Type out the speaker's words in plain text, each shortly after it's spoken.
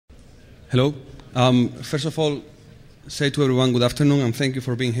Hello. First of all, say to everyone good afternoon and thank you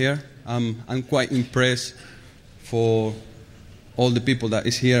for being here. I'm quite impressed for all the people that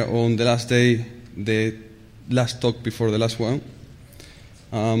is here on the last day, the last talk before the last one.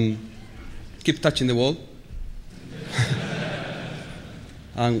 Keep touching the wall.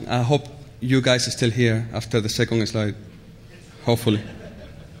 And I hope you guys are still here after the second slide, hopefully.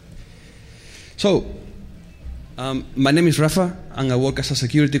 So, my name is Rafa, and I work as a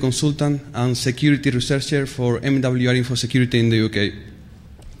security consultant and security researcher for MWR Info Security in the UK.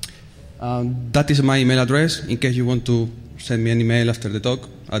 That is my email address, in case you want to send me an email after the talk.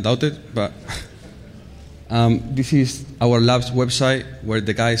 I doubt it, but this is our lab's website, where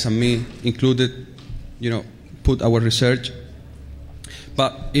the guys and me included, put our research.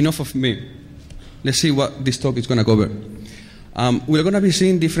 But enough of me. Let's see what this talk is going to cover. We're going to be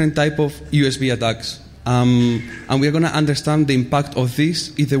seeing different types of USB attacks. And we're going to understand the impact of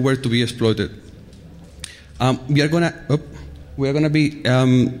this if they were to be exploited. We are going to be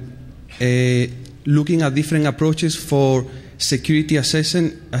looking at different approaches for security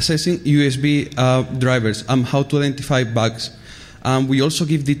assessing USB drivers and how to identify bugs. We also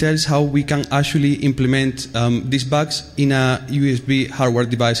give details how we can actually implement these bugs in a USB hardware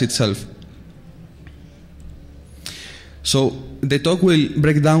device itself. So the talk will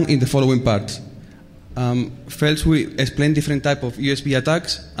break down in the following parts. First, we explain different types of USB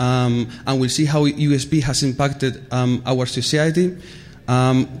attacks, and we'll see how USB has impacted our society.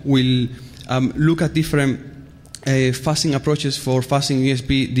 We'll look at different fuzzing approaches for fuzzing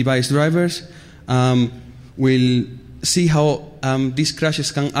USB device drivers. We'll see how these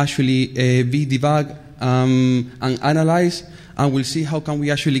crashes can actually be debugged and analyzed, and we'll see how can we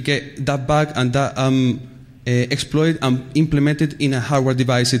actually get that bug and that exploit and implemented in a hardware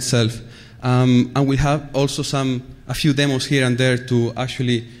device itself. And we have also a few demos here and there to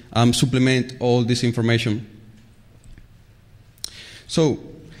actually supplement all this information. So,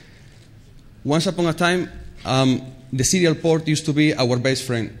 once upon a time, the serial port used to be our best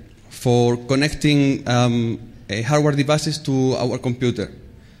friend for connecting hardware devices to our computer.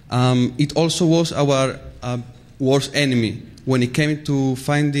 It also was our worst enemy when it came to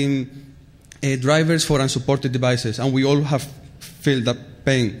finding drivers for unsupported devices, and we all have felt that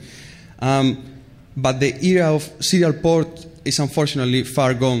pain. But the era of serial port is unfortunately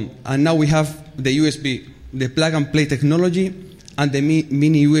far gone, and now we have the USB, the plug-and-play technology, and the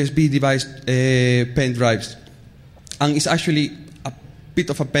mini USB device pen drives. And it's actually a bit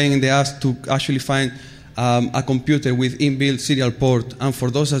of a pain in the ass to actually find a computer with inbuilt serial port, and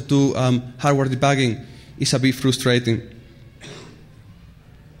for those that do hardware debugging, it's a bit frustrating.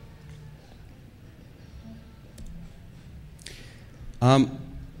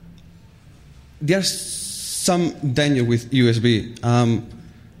 There's some danger with USB, and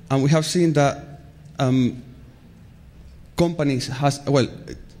we have seen that companies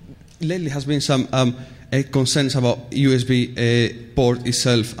lately has been some concerns about USB port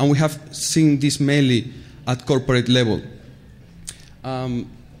itself, and we have seen this mainly at corporate level.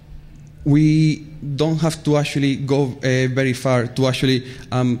 We don't have to actually go very far to actually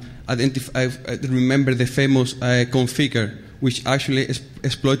remember the famous configure, which actually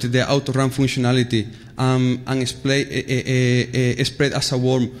exploited the auto-run functionality and spread as a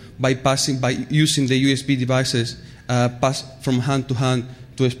worm by using the USB devices passed from hand to hand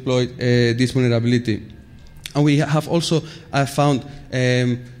to exploit this vulnerability. And we have also found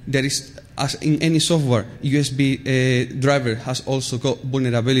there is, as in any software, USB driver has also got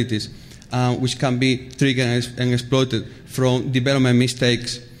vulnerabilities which can be triggered and exploited from development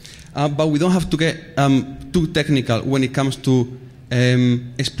mistakes. But we don't have to get too technical when it comes to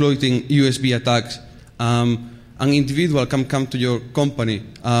exploiting USB attacks. An individual can come to your company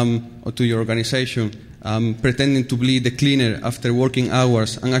or to your organization pretending to be the cleaner after working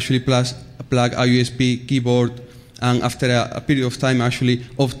hours and actually plug a USB keyboard, and after a period of time actually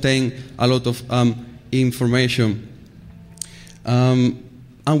obtain a lot of information. And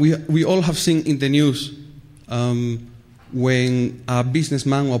we all have seen in the news when a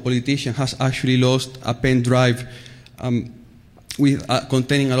businessman or a politician has actually lost a pen drive with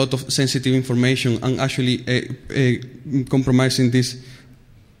containing a lot of sensitive information and actually compromising this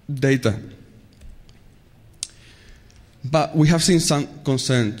data. But we have seen some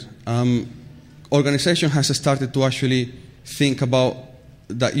concern. Organization has started to actually think about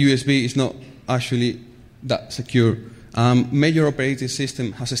that USB is not actually that secure. Major operating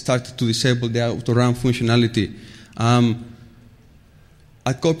system has started to disable the auto-run functionality.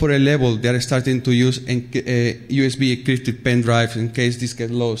 At corporate level, they are starting to use USB encrypted pen drives in case this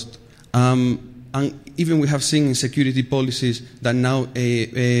gets lost. and even we have seen in security policies that now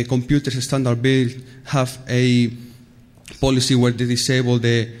a computer's standard build have a policy where they disable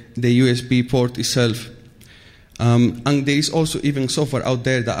the USB port itself. And there is also even software out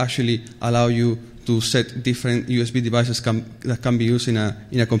there that actually allow you to set different USB devices that can be used in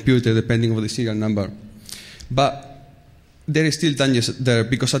a computer depending on the serial number. But there is still dangers there,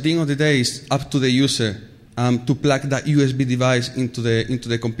 because at the end of the day, it's up to the user to plug that USB device into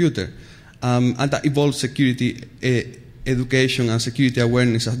the computer. And that involves security education and security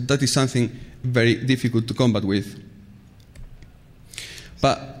awareness. That is something very difficult to combat with.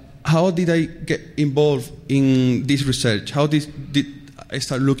 But how did I get involved in this research? How did I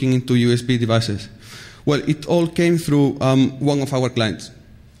start looking into USB devices? Well, it all came through one of our clients.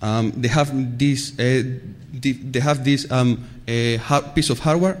 They have this piece of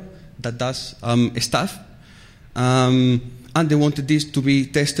hardware that does stuff, and they wanted this to be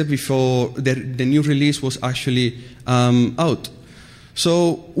tested before the new release was actually out.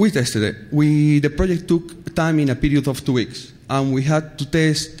 So we tested it. The project took time in a period of 2 weeks, and we had to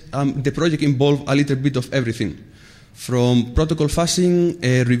test. The project involved a little bit of everything, from protocol fuzzing,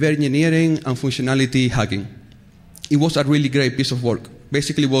 reverse engineering, and functionality hacking. It was a really great piece of work.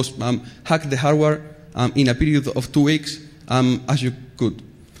 Basically, it was hack the hardware in a period of 2 weeks as you could.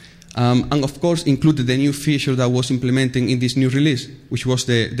 And of course, included the new feature that was implementing in this new release, which was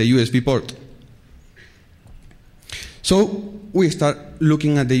the USB port. So we start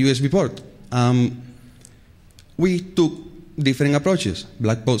looking at the USB port. We took different approaches: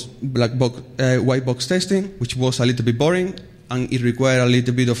 white box testing, which was a little bit boring, and it required a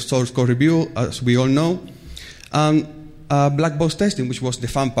little bit of source code review, as we all know. Black box testing, which was the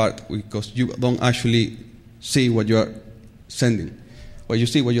fun part, because you don't actually see what you are sending. Well, you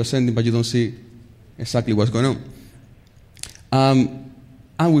see what you're sending, but you don't see exactly what's going on.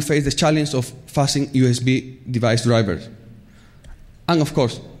 And we face the challenge of fuzzing USB device drivers. And of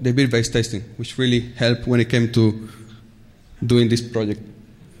course, the build-based testing, which really helped when it came to doing this project.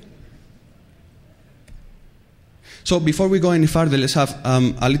 So before we go any further, let's have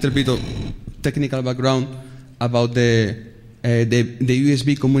a little bit of technical background about the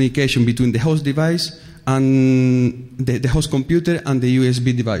USB communication between the host device and the host computer and the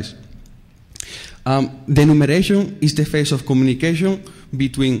USB device. The enumeration is the phase of communication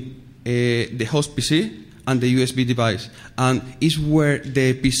between the host PC and the USB device, and is where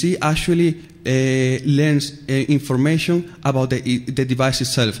the PC actually learns information about the device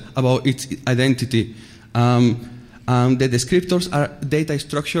itself, about its identity. The descriptors are data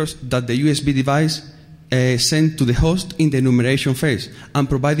structures that the USB device send to the host in the enumeration phase, and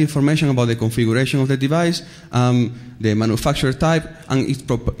provide information about the configuration of the device, the manufacturer type, and its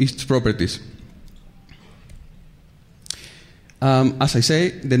properties. As I say,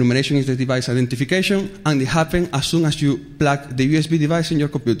 the enumeration is the device identification, and it happens as soon as you plug the USB device in your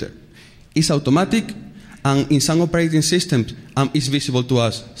computer. It's automatic, and in some operating systems, it's visible to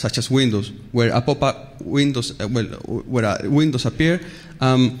us, such as Windows, where a pop-up Windows appear,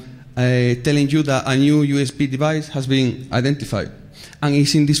 telling you that a new USB device has been identified. And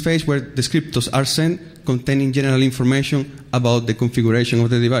it's in this phase where descriptors are sent containing general information about the configuration of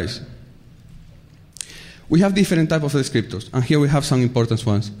the device. We have different types of descriptors, and here we have some important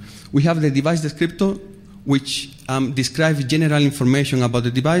ones. We have the device descriptor, which describes general information about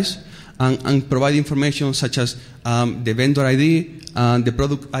the device and provide information such as the vendor ID, the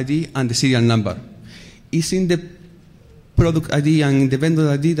product ID, and the serial number. It's in the product ID and the vendor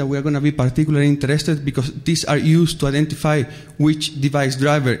ID that we are going to be particularly interested, because these are used to identify which device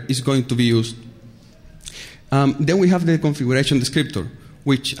driver is going to be used. Then we have the configuration descriptor,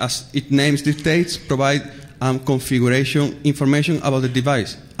 which, as its name dictates, provide configuration information about the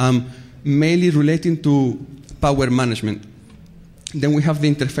device, mainly relating to power management. Then we have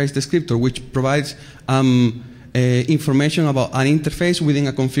the interface descriptor, which provides information about an interface within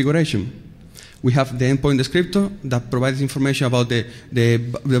a configuration. We have the endpoint descriptor that provides information about the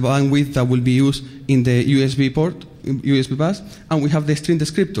bandwidth that will be used in the USB port, USB bus, and we have the string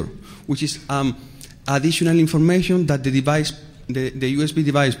descriptor, which is additional information that the device, the USB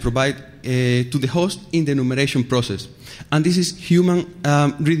device, provide to the host in the enumeration process. And this is human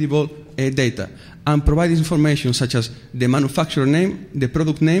readable data, and provides information such as the manufacturer name, the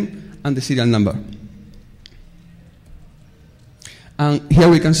product name, and the serial number. And here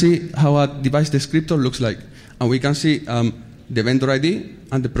we can see how a device descriptor looks like. And we can see the vendor ID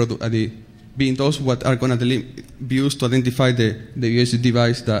and the product ID being those what are going to be used to identify the USB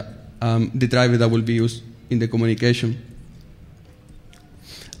device, that the driver that will be used in the communication.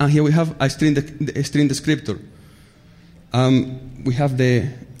 And here we have a string descriptor. We have the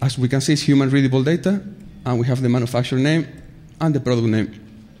as we can see, it's human readable data, and we have the manufacturer name and the product name.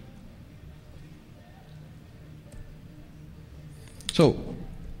 So,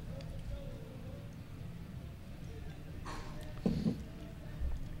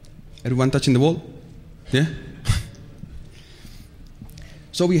 everyone touching the wall? Yeah?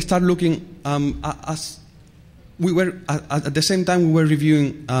 So we start looking, as we were, at the same time we were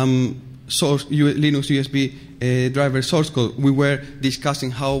reviewing Linux USB driver source code, we were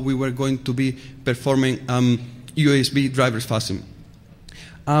discussing how we were going to be performing USB drivers fuzzing.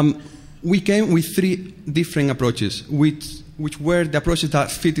 We came with 3 different approaches, which were the approaches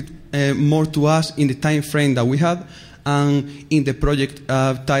that fitted more to us in the time frame that we had and in the project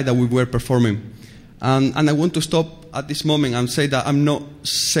type that we were performing. And I want to stop at this moment and say that I'm not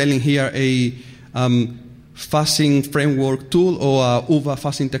selling here a fuzzing framework tool or a UVA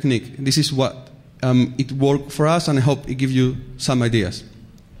fuzzing technique. This is what it worked for us, and I hope it gives you some ideas.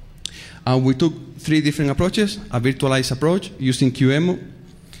 We took 3 different approaches: a virtualized approach using QEMU,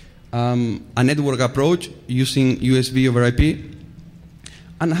 a network approach using USB over IP,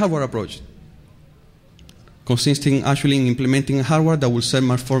 and a hardware approach, consisting actually in implementing a hardware that will send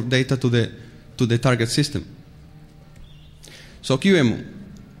malformed data to the target system. So QEMU.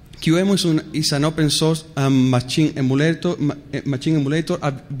 QEMU is an open source machine emulator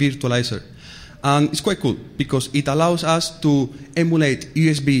and virtualizer. And it's quite cool because it allows us to emulate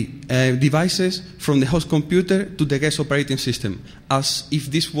USB devices from the host computer to the guest operating system, as if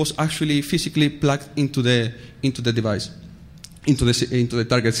this was actually physically plugged into the device, into the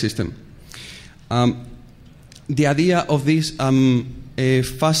target system. The idea of this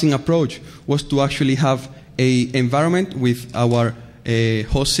fuzzing approach was to actually have an environment with our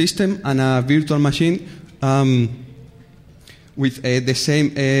host system and a virtual machine with the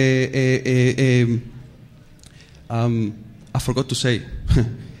same, I forgot to say,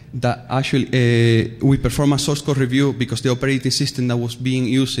 that actually we perform a source code review because the operating system that was being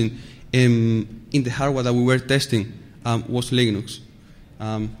used in the hardware that we were testing was Linux.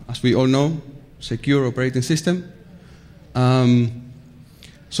 As we all know, secure operating system.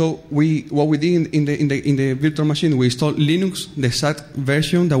 So what we did in the virtual machine, we installed Linux, the exact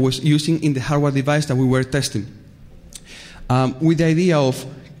version that was using in the hardware device that we were testing, with the idea of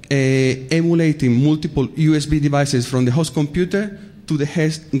emulating multiple USB devices from the host computer to the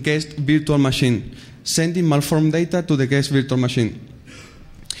guest virtual machine, sending malformed data to the guest virtual machine.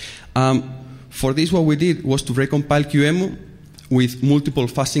 For this, what we did was to recompile QEMU with multiple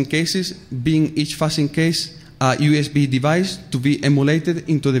fuzzing cases, being each fuzzing case a USB device to be emulated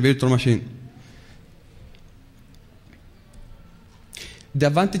into the virtual machine. The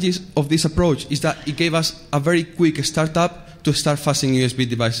advantages of this approach is that it gave us a very quick startup to start fuzzing USB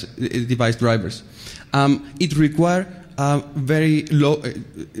device drivers. It required very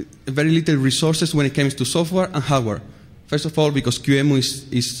little resources when it comes to software and hardware. First of all, because QEMU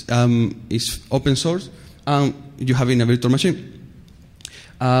is open source, and you have it in a virtual machine.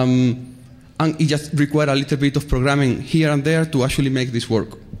 And it just required a little bit of programming here and there to actually make this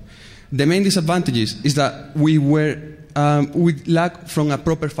work. The main disadvantages is that we lack from a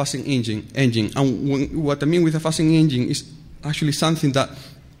proper fuzzing engine. And what I mean with a fuzzing engine is actually something that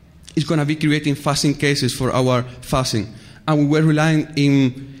is going to be creating fuzzing cases for our fuzzing. And we were relying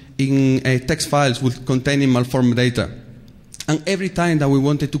in text files containing malformed data. And every time that we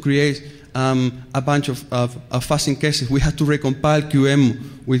wanted to create a bunch of fuzzing cases, we had to recompile QEMU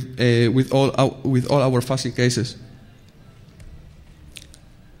with all our fuzzing cases.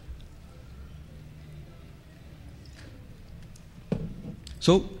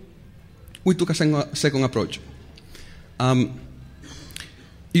 So we took a second approach,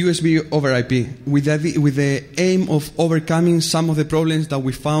 USB over IP, with the aim of overcoming some of the problems that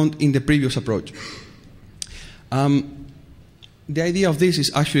we found in the previous approach. The idea of this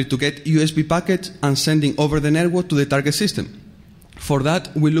is actually to get USB packets and sending over the network to the target system. For that,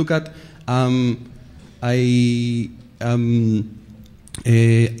 we look at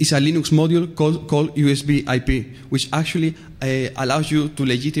it's a Linux module called USB IP, which actually allows you to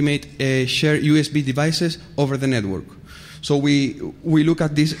legitimate share USB devices over the network. So we look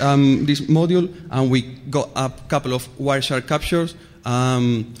at this module, and we got a couple of Wireshark captures.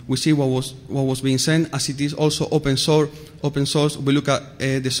 We see what was being sent. As it is also open source, we look at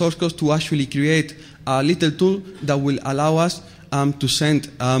the source code to actually create a little tool that will allow us to send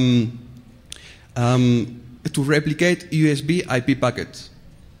to replicate USB IP packets.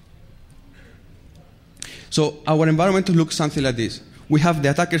 So our environment looks something like this. We have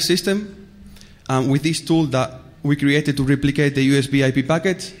the attacker system with this tool that we created to replicate the USB IP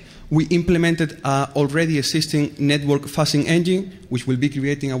packets. we implemented an already existing network fuzzing engine, which will be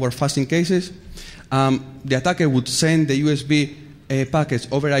creating our fuzzing cases. The attacker would send the USB packets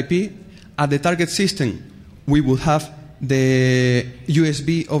over IP. At the target system, we would have the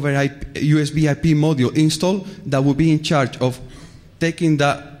USB IP module installed that will be in charge of taking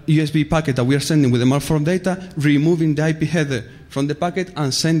the USB packet that we are sending with the malformed data, removing the IP header from the packet,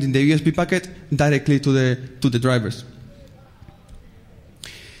 and sending the USB packet directly to the drivers.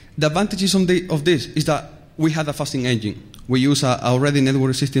 The advantages of this is that we had a fuzzing engine. We use an already network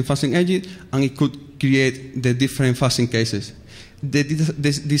existing fuzzing engine, and it could create the different fuzzing cases. The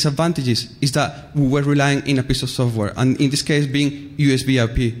disadvantages is that we were relying on a piece of software, and in this case being USB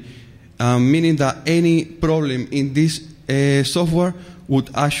IP, meaning that any problem in this software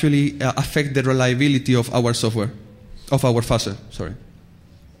would actually affect the reliability of our software, of our fuzzer, sorry.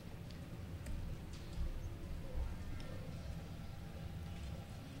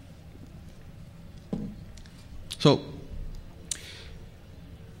 So,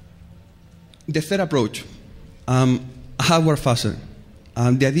 the third approach, hardware fuzzer.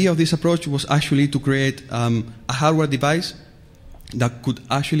 The idea of this approach was actually to create a hardware device that could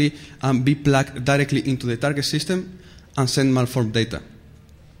actually be plugged directly into the target system and send malformed data.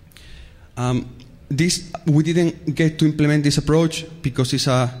 We didn't get to implement this approach because it's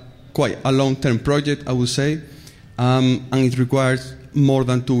quite a long-term project, I would say, and it requires more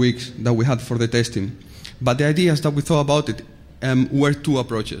than 2 weeks that we had for the testing. But the ideas that we thought about it were two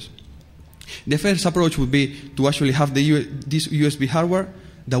approaches. The first approach would be to actually have this USB hardware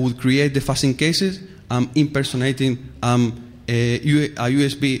that would create the fuzzing cases, impersonating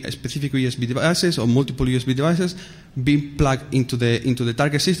specific USB devices or multiple USB devices being plugged into the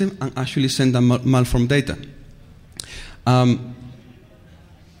target system and actually send them malformed data.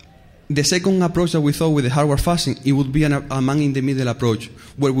 The second approach that we thought with the hardware fuzzing, it would be a man-in-the-middle approach,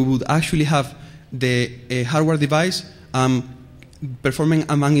 where we would actually have the hardware device performing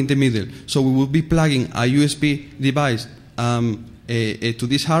a man-in-the-middle. So we would be plugging a USB device to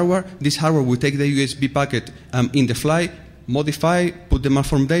this hardware. This hardware will take the USB packet in the fly, modify, put the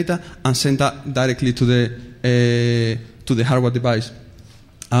malformed data, and send that directly to the hardware device.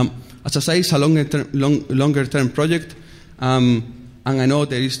 As I say, it's a longer-term project, and I know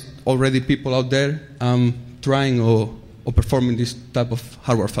there is already people out there trying or performing this type of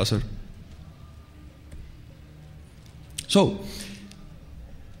hardware fuzzer. So,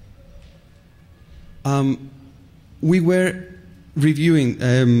 we were reviewing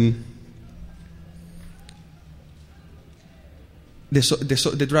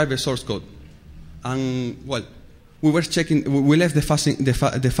the driver source code, and well, we were checking. We left the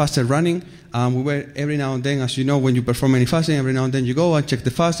fuzzer running, and we were every now and then, as you know, when you perform any fuzzing, every now and then you go and check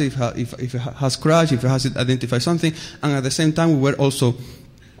the fuzzer if it has crashed, if it has identified something, and at the same time we were also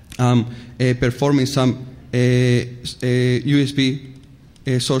performing some USB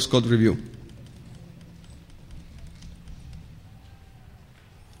source code review.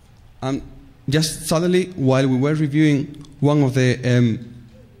 Just suddenly, while we were reviewing one of the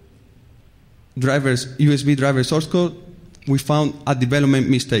USB driver source code, we found a development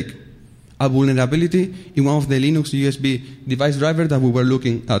mistake, a vulnerability in one of the Linux USB device drivers that we were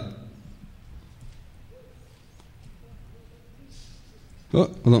looking at. Oh,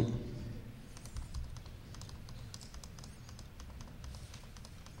 hold on.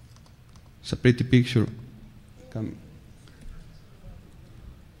 It's a pretty picture.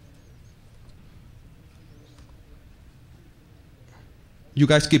 You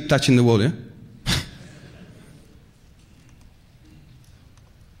guys keep touching the wall, yeah?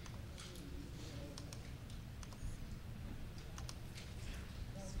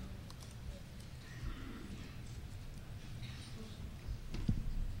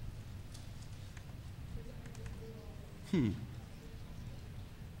 Hmm.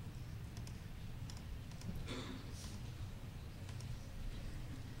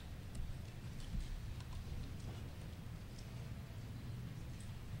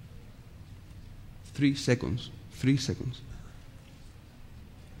 3 seconds. 3 seconds.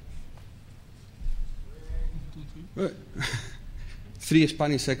 3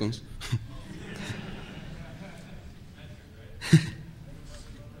 Spanish seconds.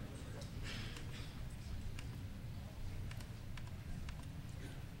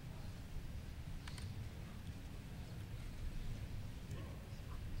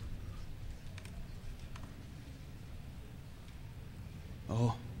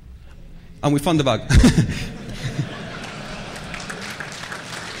 Oh. And we found the bug.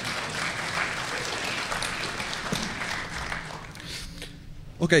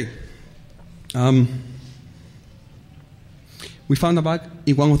 Okay. we found a bug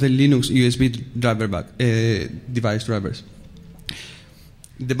in one of the Linux USB driver device drivers.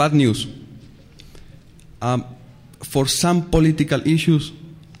 The bad news. For some political issues,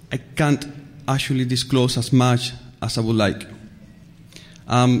 I can't actually disclose as much as I would like.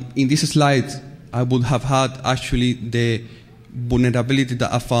 In this slide, I would have had actually the vulnerability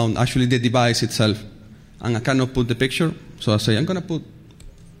that I found, actually the device itself. And I cannot put the picture, so I say I'm going to put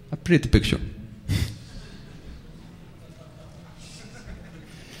a pretty picture.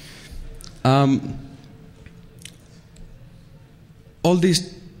 All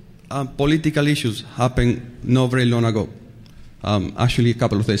these political issues happened not very long ago, actually a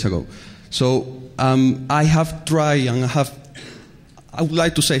couple of days ago. So I have tried, and I would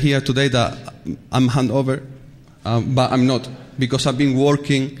like to say here today that I'm handover, but I'm not, because I've been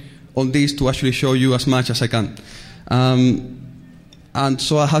working on this to actually show you as much as I can. And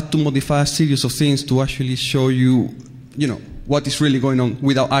so I had to modify a series of things to actually show you, what is really going on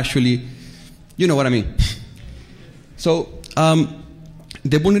without actually, you know what I mean. So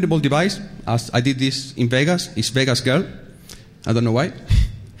the vulnerable device, as I did this in Vegas, is Vega's girl. I don't know why.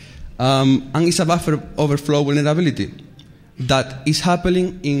 And it's a buffer overflow vulnerability that is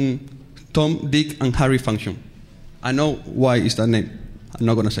happening in Tom, Dick, and Harry function. I know why is that name. I'm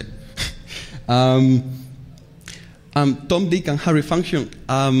not going to say. Tom, Dick, and Harry function,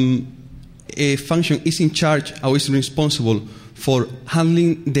 a function is in charge or is responsible for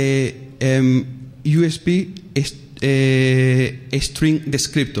handling the USB string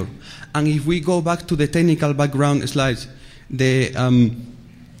descriptor. And if we go back to the technical background slides, the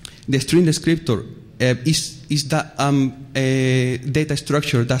string descriptor is that data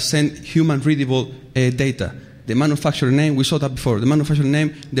structure that sends human-readable data. The manufacturer name, we saw that before, the manufacturer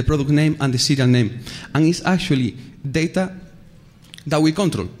name, the product name, and the serial name. And it's actually data that we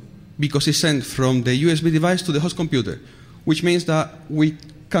control, because it's sent from the USB device to the host computer, which means that we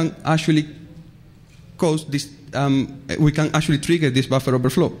can actually cause this, we can actually trigger this buffer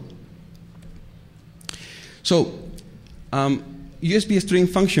overflow. So, USB string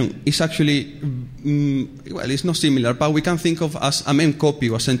function is actually, well, it's not similar, but we can think of as a main copy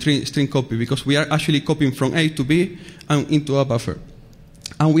or a string copy, because we are actually copying from A to B and into a buffer.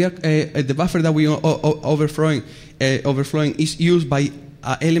 And we are, the buffer that we are overflowing is used by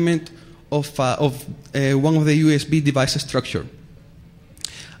an element of one of the USB device structure.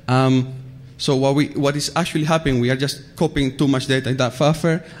 So what is actually happening, we are just copying too much data in that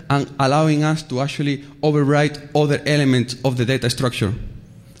buffer and allowing us to actually overwrite other elements of the data structure.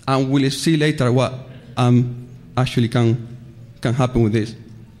 And we'll see later what actually can happen with this.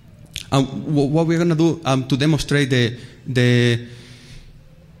 What we're going to do to demonstrate the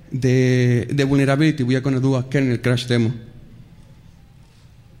vulnerability, we are going to do a kernel crash demo.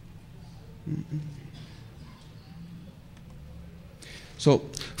 So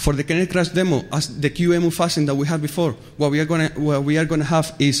for the kernel crash demo, as the QEMU fashion that we had before, what we are going to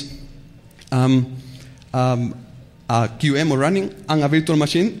have is a QEMU running and a virtual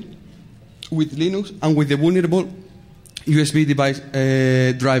machine with Linux and with the vulnerable USB device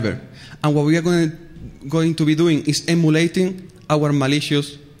driver. And what we are going to be doing is emulating our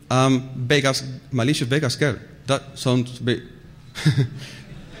malicious Vegas kernel. That sounds big.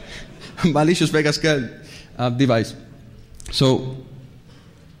 Malicious Vegas kernel device. So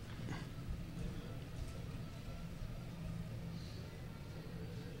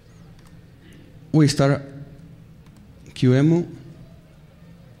we start QEMU.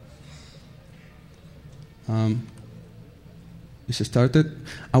 It's started.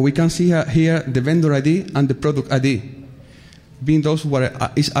 And we can see here the vendor ID and the product ID, being those who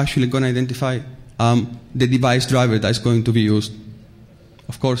is actually going to identify the device driver that is going to be used.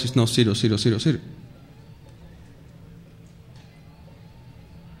 Of course, it's not 0000.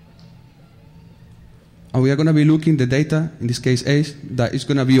 And we are going to be looking the data, in this case ACE, that is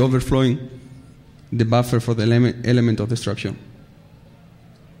going to be overflowing the buffer for the element of the structure.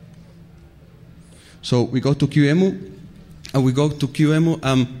 So we go to QEMU, and we go to QEMU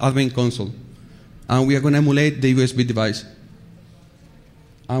admin console. And we are going to emulate the USB device.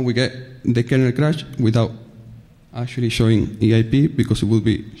 And we get the kernel crash without actually showing EIP, because it will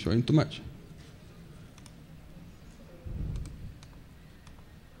be showing too much.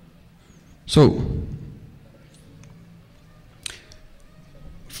 So,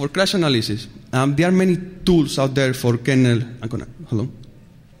 for crash analysis, there are many tools out there for kernel. Hold on.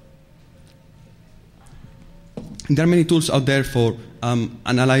 There are many tools out there for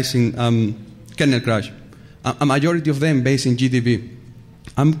analyzing kernel crash. A majority of them based in GDB.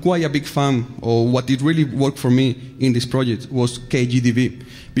 I'm quite a big fan, or what it really worked for me in this project was KGDB,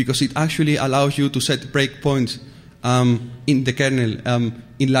 because it actually allows you to set breakpoints in the kernel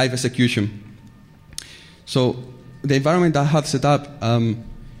in live execution. So the environment I have set up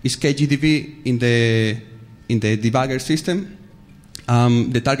is KGDB in the debugger system.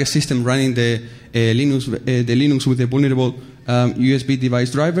 The target system running the Linux with a vulnerable USB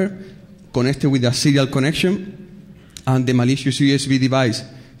device driver connected with a serial connection, and the malicious USB device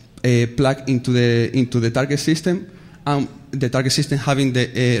plugged into the target system, and the target system having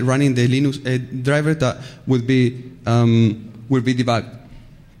the running the Linux driver that will be debugged.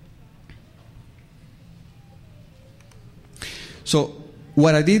 So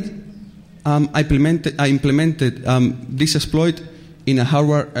what I did, I implemented this exploit in a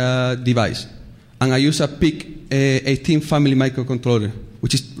hardware device, and I use a PIC-18 family microcontroller,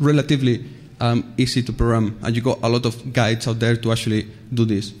 which is relatively easy to program, and you got a lot of guides out there to actually do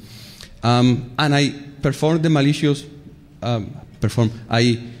this. And I performed the malicious.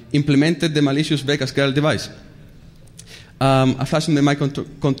 I implemented the malicious Vega kernel device. I flashed the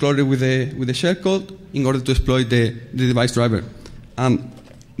microcontroller with the shellcode in order to exploit the device driver.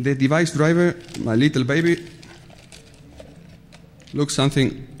 The device driver, my little baby, looks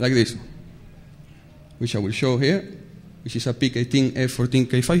something like this, which I will show here, which is a PIC-18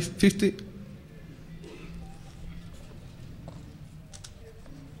 F14K550.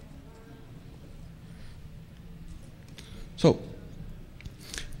 So,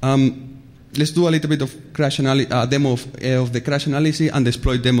 let's do a little bit of crash demo of the crash analysis and the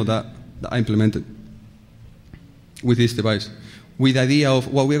exploit demo that I implemented with this device. With the idea of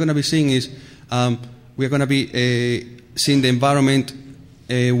what we're going to be seeing is we're going to be seeing the environment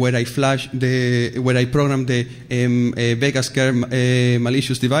where I program the Vega kernel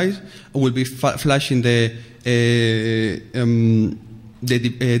malicious device. We'll be flashing the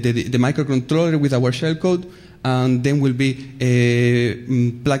microcontroller with our shellcode, and then we'll be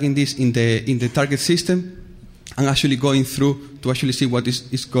plugging this in the target system and actually going through to actually see what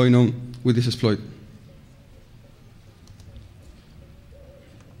is going on with this exploit.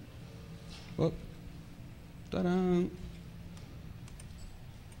 Oh, ta-da.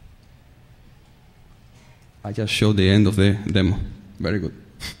 I just showed the end of the demo. Very good.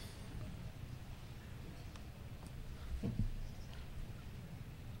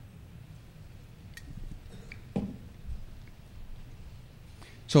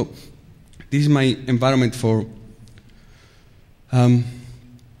 So, this is my environment for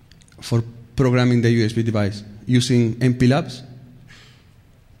programming the USB device using MP Labs.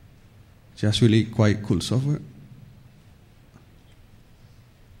 Just really quite cool software.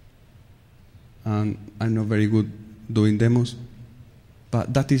 And I'm not very good doing demos,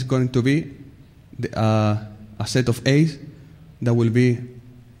 but that is going to be a set of A's that will be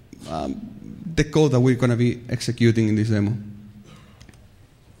the code that we're going to be executing in this demo.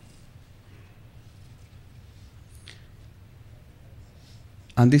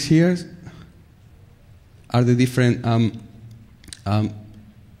 And these here are the different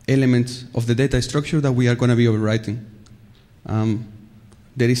elements of the data structure that we are going to be overwriting.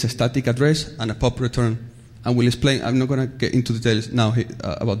 There is a static address and a pop return. And we'll explain, I'm not going to get into details now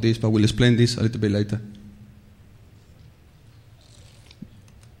about this, but we'll explain this a little bit later.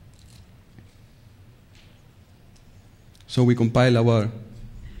 So we compile our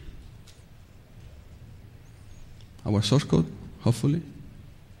source code, hopefully.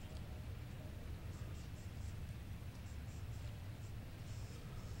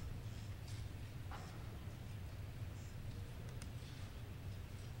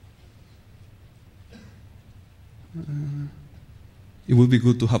 It would be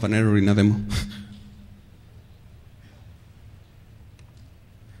good to have an error in a demo.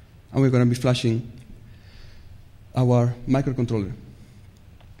 And we're going to be flashing our microcontroller.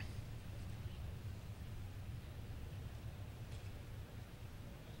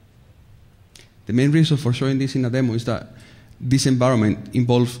 The main reason for showing this in a demo is that this environment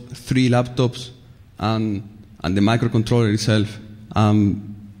involves 3 laptops and the microcontroller itself.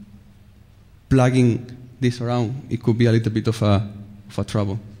 Plugging this around, it could be a little bit of a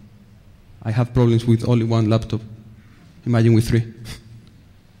trouble. I have problems with only 1 laptop. Imagine with 3.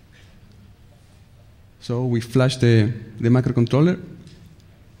 So we flash the microcontroller.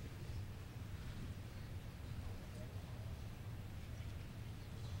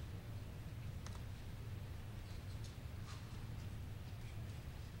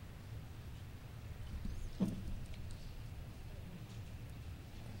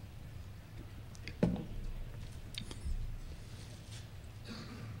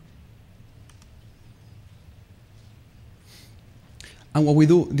 And what we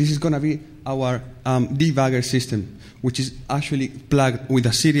do, this is going to be our debugger system, which is actually plugged with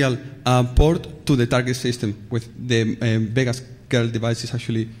a serial port to the target system with the Vega's kernel device is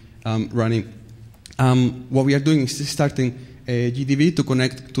actually running. What we are doing is starting a GDB to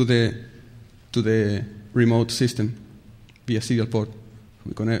connect to the remote system via serial port.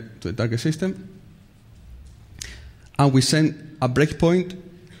 We connect to the target system, and we send a breakpoint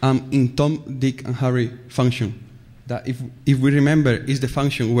in Tom, Dick, and Harry function. That, if we remember, is the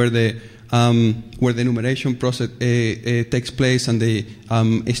function where the enumeration process takes place and the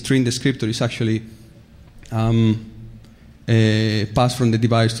string descriptor is actually passed from the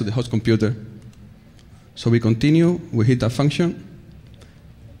device to the host computer. So we continue, we hit that function,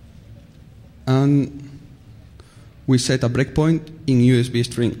 and we set a breakpoint in USB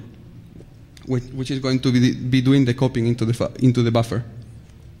string, which is going to be doing the copying into the buffer.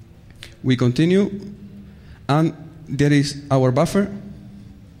 We continue, and there is our buffer,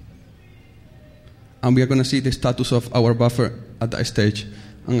 and we are going to see the status of our buffer at that stage.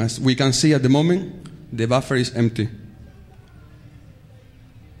 And as we can see at the moment, the buffer is empty.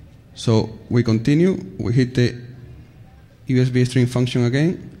 So we continue, we hit the USB string function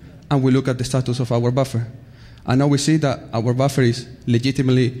again, and we look at the status of our buffer. And now we see that our buffer is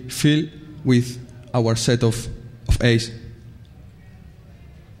legitimately filled with our set of A's.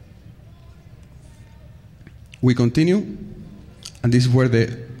 We continue, and this is where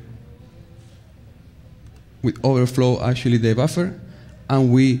we overflow actually the buffer,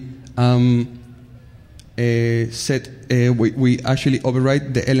 and we we actually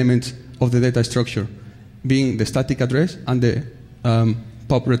overwrite the elements of the data structure, being the static address and the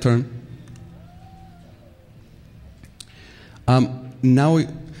pop return. Now,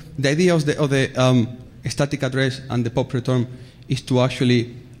 the idea of the static address and the pop return is to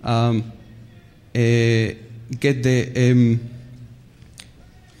actually get the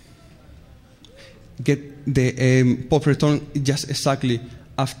pop return just exactly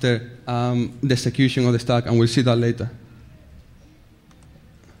after the execution of the stack, and we'll see that later.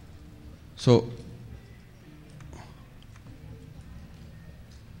 So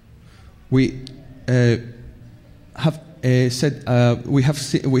we have set a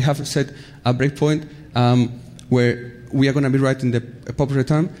breakpoint where we are going to be writing the pop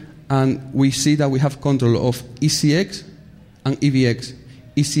return, and we see that we have control of ECX and EVX.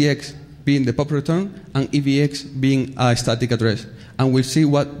 ECX being the pop return, and EVX being a static address. And we'll see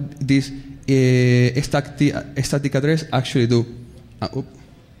what this static address actually do.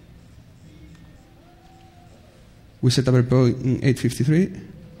 We set a breakpoint in 853,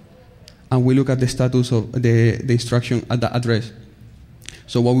 and we look at the status of the instruction at that address.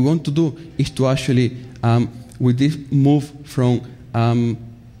 So what we want to do is to actually, with this move from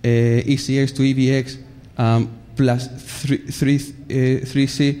ECX to EVX plus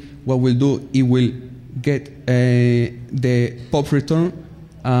 3C, what we'll do, it will get the pop return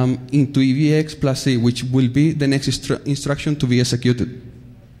into EVX plus C, which will be the next instruction to be executed.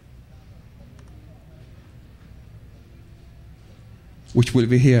 Which will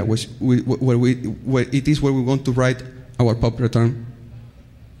be here, where it is where we want to write our pop return.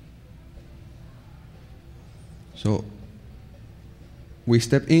 So we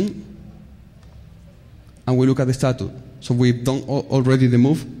step in, and we look at the status. So we've done already the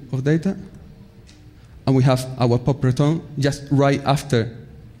move of data, and we have our pop return just right after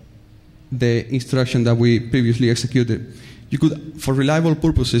the instruction that we previously executed. You could, for reliable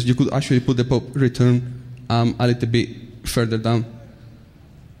purposes, you could actually put the pop return a little bit further down.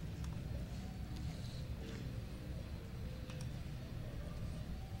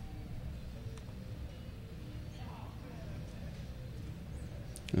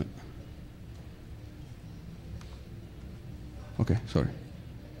 Okay, sorry.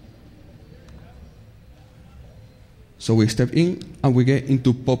 So we step in, and we get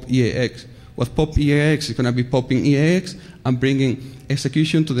into pop EAX. What pop EAX is going to be popping EAX and bringing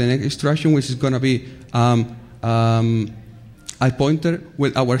execution to the next instruction, which is going to be a pointer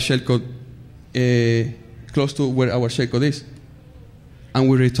with our shellcode close to where our shellcode is. And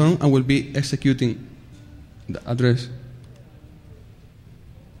we return, and we'll be executing the address.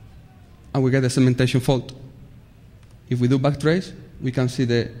 And we get the segmentation fault. If we do backtrace, we can see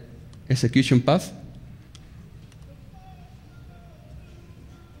the execution path.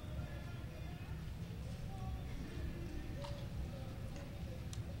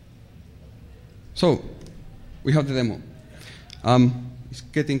 So, we have the demo. It's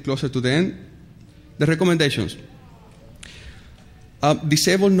getting closer to the end. The recommendations.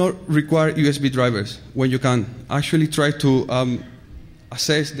 Disable not require USB drivers when you can. Actually try to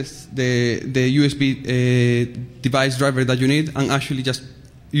assess the USB device driver that you need, and actually just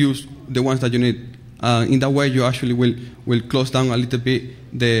use the ones that you need. In that way, you actually will close down a little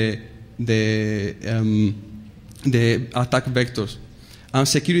bit the the attack vectors. And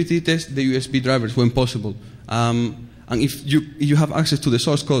security test the USB drivers when possible. And if you have access to the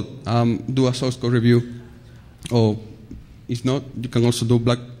source code, do a source code review. Or if not, you can also do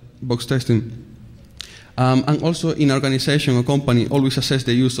black box testing. And also in organization or company, always assess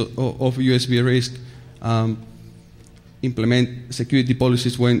the use of USB risk. Implement security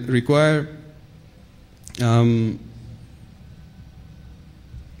policies when required.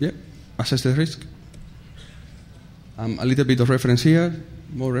 Assess the risk. A little bit of reference here,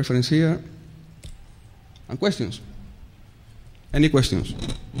 more reference here. And questions? Any questions?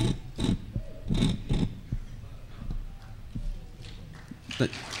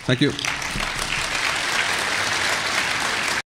 Thank you.